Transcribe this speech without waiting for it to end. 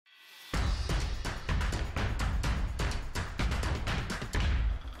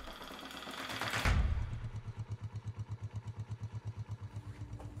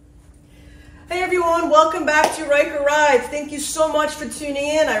Hey everyone, welcome back to Ryker Rides. Thank you so much for tuning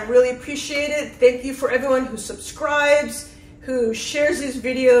in. I really appreciate it. Thank you for everyone who subscribes, who shares these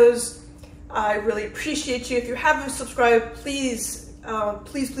videos. I really appreciate you. If you haven't subscribed, please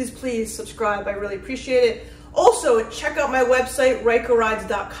subscribe. I really appreciate it. Also, check out my website,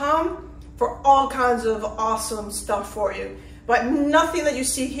 rykerrides.com, for all kinds of awesome stuff for you. But nothing that you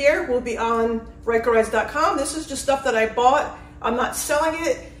see here will be on rykerrides.com. This is just stuff that I bought. I'm not selling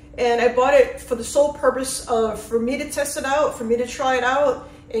it. And I bought it for the sole purpose of, for me to test it out, for me to try it out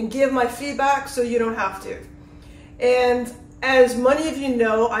and give my feedback so you don't have to. And as many of you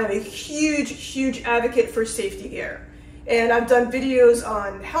know, I'm a huge advocate for safety gear. And I've done videos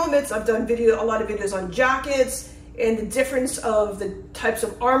on helmets, I've done a lot of videos on jackets and the difference of the types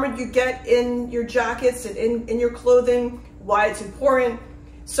of armor you get in your jackets and in your clothing, why it's important.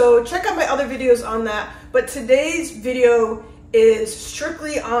 So check out my other videos on that. But today's video is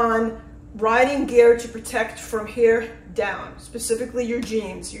strictly on riding gear to protect from here down, specifically your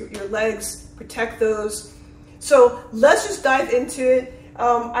jeans, your legs, protect those. So let's just dive into it.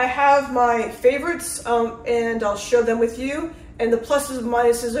 I have my favorites and I'll share them with you and the pluses and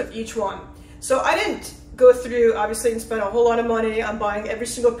minuses of each one. So I didn't go through, obviously, and spend a whole lot of money on buying every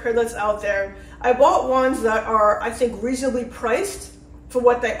single pair that's out there. I bought ones that are, I think, reasonably priced for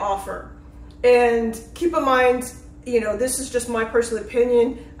what they offer. And keep in mind, you know, this is just my personal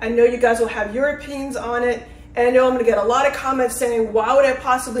opinion. I know you guys will have your opinions on it. And I know I'm gonna get a lot of comments saying, why would I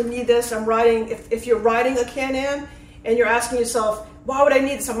possibly need this? I'm riding, if you're riding a Can-Am and you're asking yourself, why would I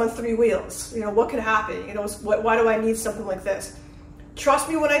need this? I'm on 3 wheels. You know, what could happen? You know, why do I need something like this? Trust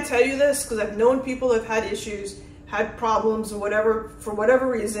me when I tell you this, because I've known people who have had issues, had problems or whatever, for whatever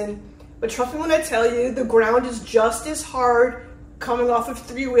reason. But trust me when I tell you, the ground is just as hard coming off of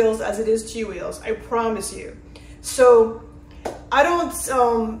 3 wheels as it is 2 wheels. I promise you. So I don't,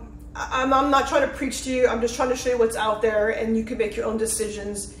 I'm not trying to preach to you. I'm just trying to show you what's out there and you can make your own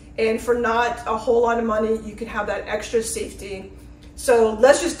decisions. And for not a whole lot of money, you can have that extra safety. So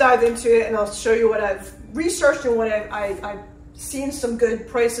let's just dive into it and I'll show you what I've researched and what I've seen some good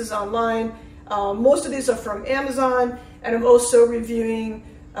prices online. Most of these are from Amazon, and I'm also reviewing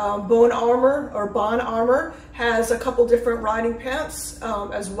Bone Armor has a couple different riding pants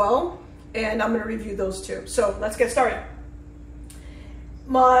as well. And I'm going to review those too. So let's get started.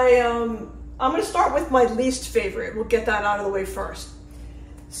 I'm going to start with my least favorite. We'll get that out of the way first.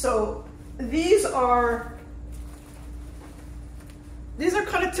 So these are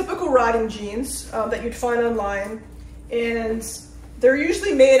kind of typical riding jeans that you'd find online. And they're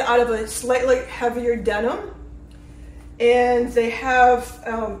usually made out of a slightly heavier denim. And they have,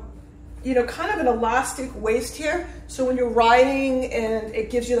 you know, kind of an elastic waist here. So when you're riding, and it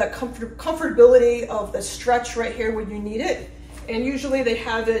gives you that comfortability of the stretch right here when you need it. And usually they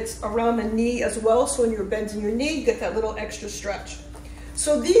have it around the knee as well. So when you're bending your knee, you get that little extra stretch.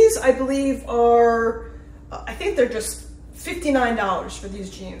 So these, I believe, are, I think they're just $59 for these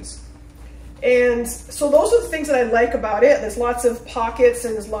jeans. And so those are the things that I like about it. There's lots of pockets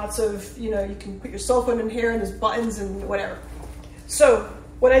and there's lots of, you know, you can put your cell phone in here and there's buttons and whatever. So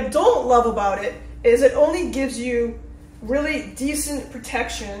what I don't love about it is it only gives you really decent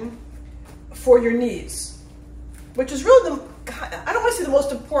protection for your knees, which is really I don't want to say the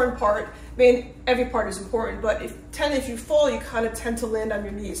most important part. I mean, every part is important, but if you fall, you kind of tend to land on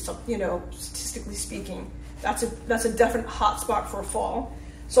your knees. So, you know, statistically speaking, that's a definite hot spot for a fall.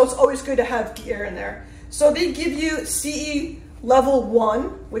 So it's always good to have gear in there. So they give you CE level 1,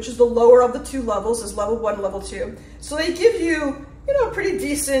 which is the lower of the 2 levels, is level 1, level 2. So they give you, you know, a pretty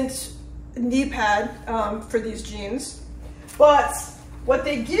decent knee pad for these jeans. But what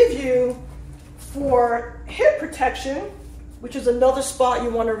they give you for hip protection, which is another spot you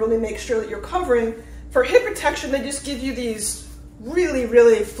want to really make sure that you're covering, for hip protection, they just give you these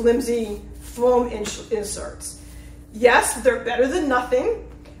really flimsy foam inserts. Yes, they're better than nothing.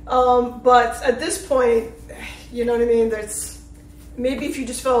 But at this point, you know what I mean? There's maybe if you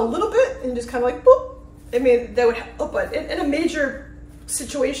just fell a little bit and just kind of like, boop, I mean, that would help. But in a major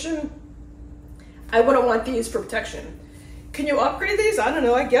situation, I wouldn't want these for protection. Can you upgrade these? I don't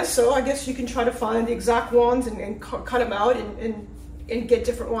know. I guess so. I guess you can try to find the exact ones and cut them out and get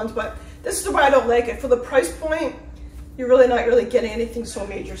different ones. But this is why I don't like it. For the price point, you're really not really getting anything so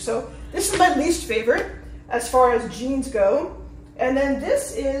major. So this is my least favorite as far as jeans go. And then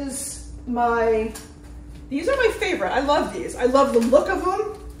this is these are my favorite. I love these. I love the look of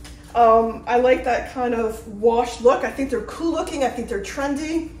them. I like that kind of washed look. I think they're cool looking. I think they're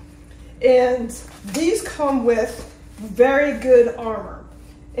trendy. And these come with very good armor.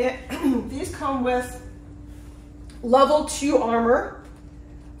 And these come with level 2 armor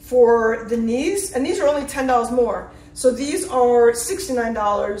for the knees, and these are only $10 more. So these are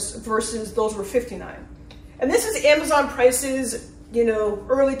 $69 versus those were $59. And this is Amazon prices, you know,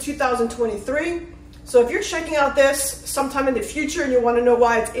 early 2023. So if you're checking out this sometime in the future and you want to know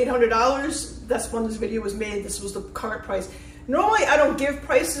why it's $800, that's when this video was made. This was the current price. Normally I don't give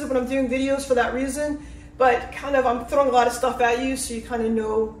prices when I'm doing videos for that reason, but kind of I'm throwing a lot of stuff at you so you kind of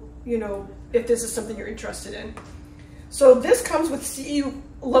know, you know, if this is something you're interested in. So this comes with CE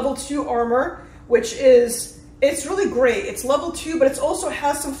level 2 armor, which is, it's really great. It's level 2, but it also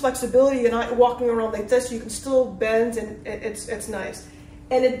has some flexibility. You're not walking around like this. You can still bend, and it's nice.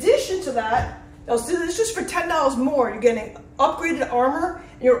 In addition to that, this is just for $10 more. You're getting upgraded armor,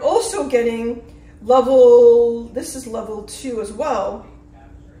 and you're also getting this is level 2 as well,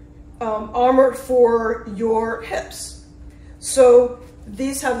 armor for your hips. So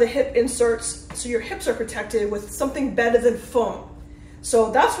these have the hip inserts, so your hips are protected with something better than foam.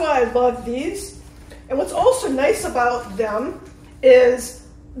 So that's why I love these. And what's also nice about them is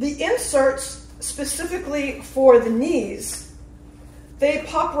the inserts specifically for the knees, they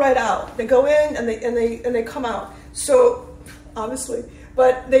pop right out. They go in and they come out. So obviously,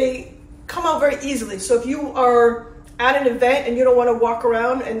 but they come out very easily. So if you are at an event and you don't want to walk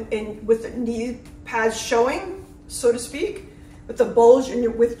around and with the knee pads showing, so to speak, with the bulge in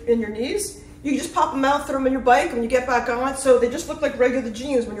your knees, you can just pop them out, throw them in your bike when you get back on. So they just look like regular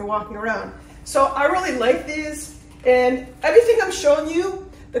jeans when you're walking around. So I really like these, and everything I'm showing you,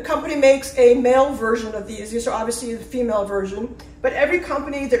 the company makes a male version of these. These are obviously the female version, but every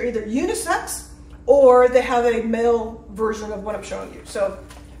company, they're either unisex or they have a male version of what I'm showing you. So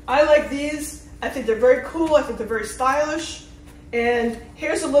I like these. I think they're very cool. I think they're very stylish. And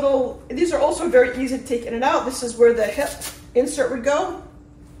here's a little, these are also very easy to take in and out. This is where the hip insert would go.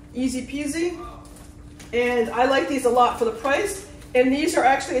 Easy peasy. And I like these a lot for the price. And these are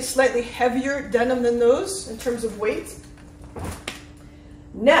actually a slightly heavier denim than those in terms of weight.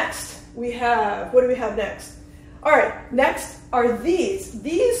 Next, we have, what do we have next? All right, next are these.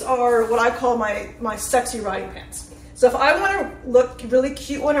 These are what I call my sexy riding pants. So if I want to look really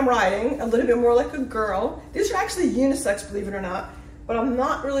cute when I'm riding, a little bit more like a girl, these are actually unisex, believe it or not. But I'm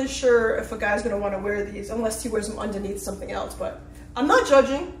not really sure if a guy's going to want to wear these unless he wears them underneath something else. But I'm not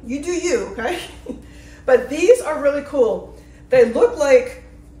judging. You do you, okay? But these are really cool. They look like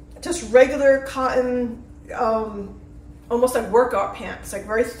just regular cotton, almost like workout pants, like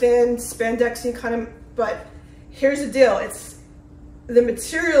very thin, spandexy kind of, but here's the deal. The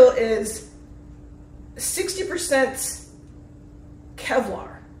material is 60%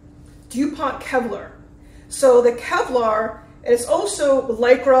 Kevlar, DuPont Kevlar. So the Kevlar, and it's also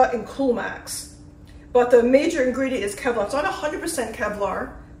Lycra and Coolmax, but the major ingredient is Kevlar. It's not 100%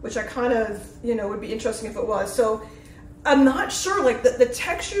 Kevlar, which I kind of, you know, would be interesting if it was. So I'm not sure, like the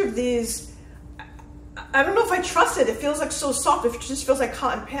texture of these, I don't know if I trust it. It feels like so soft. It just feels like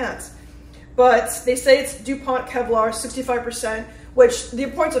cotton pants. But they say it's DuPont Kevlar, 65%, which the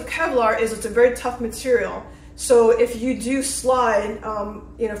importance of Kevlar is it's a very tough material. So if you do slide,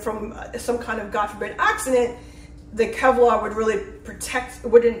 you know, from some kind of, God forbid, accident, the Kevlar would really protect, it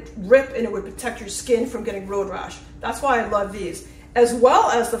wouldn't rip, and it would protect your skin from getting road rash. That's why I love these. As well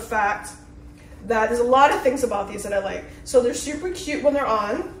as the fact that there's a lot of things about these that I like. So they're super cute when they're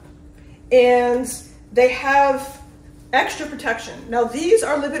on, and they have extra protection. Now these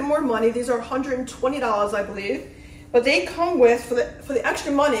are a little bit more money. These are $120, I believe, but they come with, for the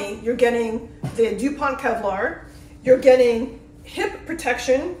extra money, you're getting the DuPont Kevlar, you're getting hip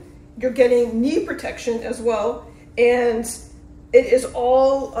protection, you're getting knee protection as well, and it is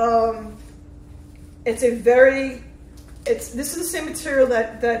all, this is the same material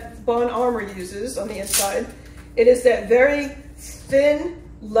that Bond Armor uses on the inside. It is that very thin,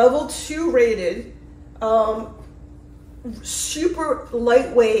 level 2 rated, super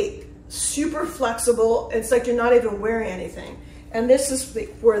lightweight, super flexible. It's like you're not even wearing anything. And this is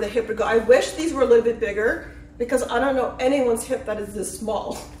where the hip would go. I wish these were a little bit bigger because I don't know anyone's hip that is this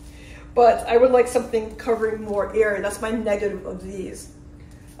small. But I would like something covering more area. That's my negative of these.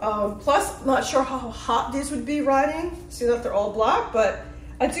 Plus, not sure how hot these would be riding. See that they're all black, but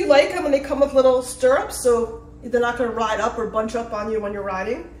I do like them, and they come with little stirrups, so they're not going to ride up or bunch up on you when you're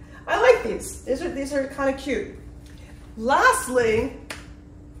riding. I like these. These are kind of cute. Lastly,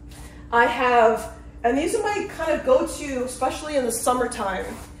 I have, and these are my kind of go-to, especially in the summertime.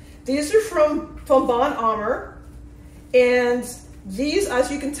 These are from Bond Armor, and these,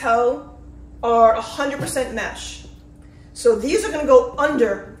 as you can tell, are 100% mesh. So these are going to go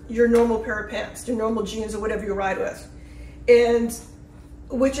under your normal pair of pants, your normal jeans or whatever you ride with. And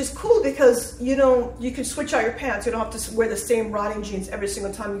which is cool because you can switch out your pants. You don't have to wear the same riding jeans every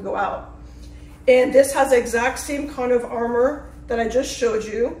single time you go out. And this has the exact same kind of armor that I just showed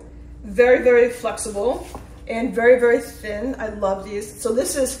you. Very, very flexible and very, very thin. I love these. So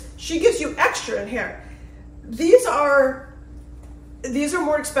she gives you extra in here. These are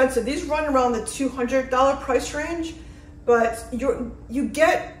more expensive. These run around the $200 price range, but you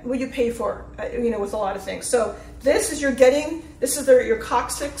get what you pay for, with a lot of things. So this is your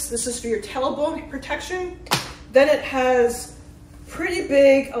coccyx. This is for your tailbone protection. Then it has pretty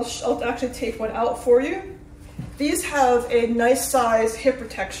big, I'll actually take one out for you. These have a nice size hip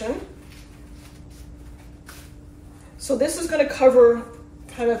protection. So this is going to cover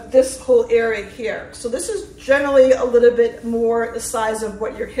kind of this whole area here. So this is generally a little bit more the size of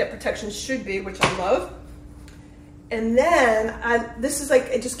what your hip protection should be, which I love. And then this is like,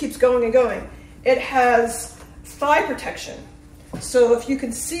 it just keeps going and going. It has thigh protection. So if you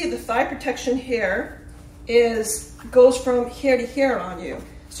can see, the thigh protection here goes from here to here on you.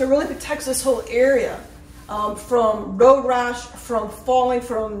 So it really protects this whole area from road rash, from falling,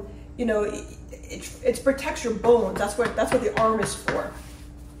 from, it protects your bones. That's what the arm is for.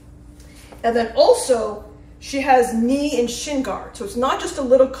 And then also, she has knee and shin guard. So it's not just a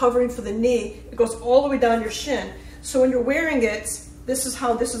little covering for the knee, it goes all the way down your shin. So when you're wearing it, this is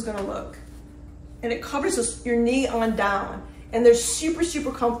how this is gonna look. And it covers your knee on down. And they're super,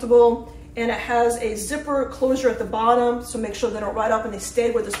 super comfortable. And it has a zipper closure at the bottom, so make sure they don't ride up and they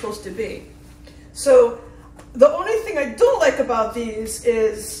stay where they're supposed to be. So the only thing I don't like about these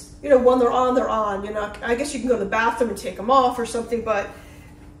is, when they're on, I guess you can go to the bathroom and take them off or something, but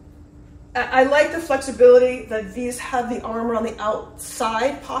I like the flexibility that these have the armor on the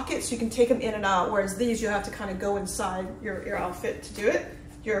outside pocket, so you can take them in and out, whereas these you have to kind of go inside your outfit to do it,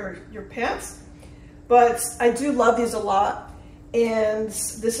 your pants. But I do love these a lot, and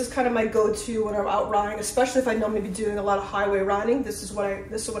this is kind of my go-to when I'm out riding, especially if I know I'm going to be doing a lot of highway riding. This is what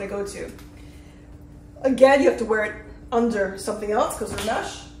I go to. Again, you have to wear it under something else because they're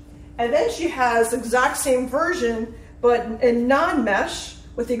mesh. And then she has the exact same version, but in non-mesh,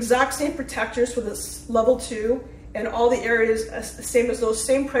 with the exact same protectors for this level 2, and all the areas same as those,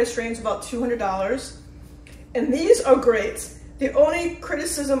 same price range, about $200. And these are great. The only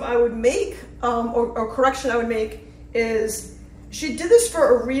criticism I would make, or correction I would make, is she did this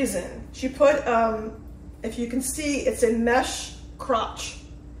for a reason. She put, if you can see, it's a mesh crotch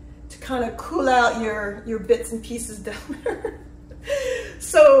to kind of cool out your bits and pieces down there.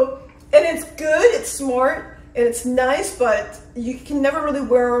 So, and it's good, it's smart, and it's nice, but you can never really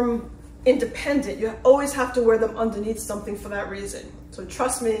wear them independent. You always have to wear them underneath something for that reason. So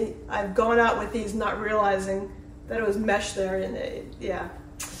trust me, I've gone out with these not realizing that it was mesh there, and yeah,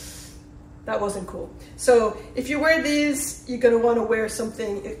 that wasn't cool. So if you wear these, you're gonna wanna wear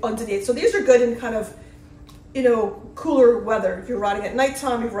something underneath. So these are good in kind of, cooler weather. If you're riding at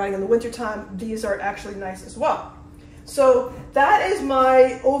nighttime, if you're riding in the wintertime, these are actually nice as well. So that is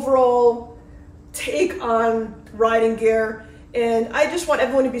my overall take on riding gear, and I just want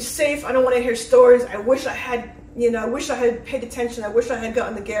everyone to be safe. I don't want to hear stories. I wish I had, I wish I had paid attention. I wish I had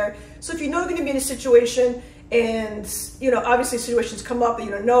gotten the gear. So if you know you're going to be in a situation, and obviously situations come up that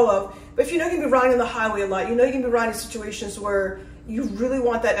you don't know of, but if you're not going to be riding on the highway a lot, you're going to be riding situations where you really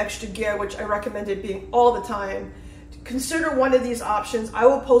want that extra gear, which I recommend it being all the time, consider one of these options. I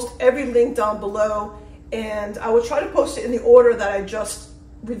will post every link down below, and I will try to post it in the order that I just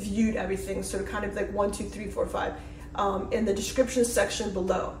reviewed everything, so kind of like 1, 2, 3, 4, 5 in the description section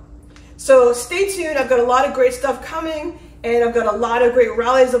below. So stay tuned. I've got a lot of great stuff coming, and I've got a lot of great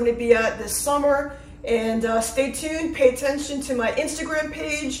rallies I'm going to be at this summer. And stay tuned. Pay attention to my Instagram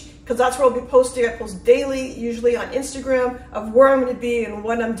page, because that's where I'll be posting. I post daily, usually on Instagram, of where I'm going to be and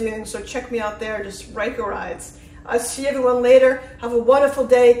what I'm doing. So check me out there. Just Ryker Rides. I'll see everyone later. Have a wonderful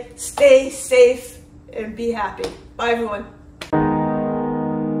day. Stay safe and be happy. Bye, everyone.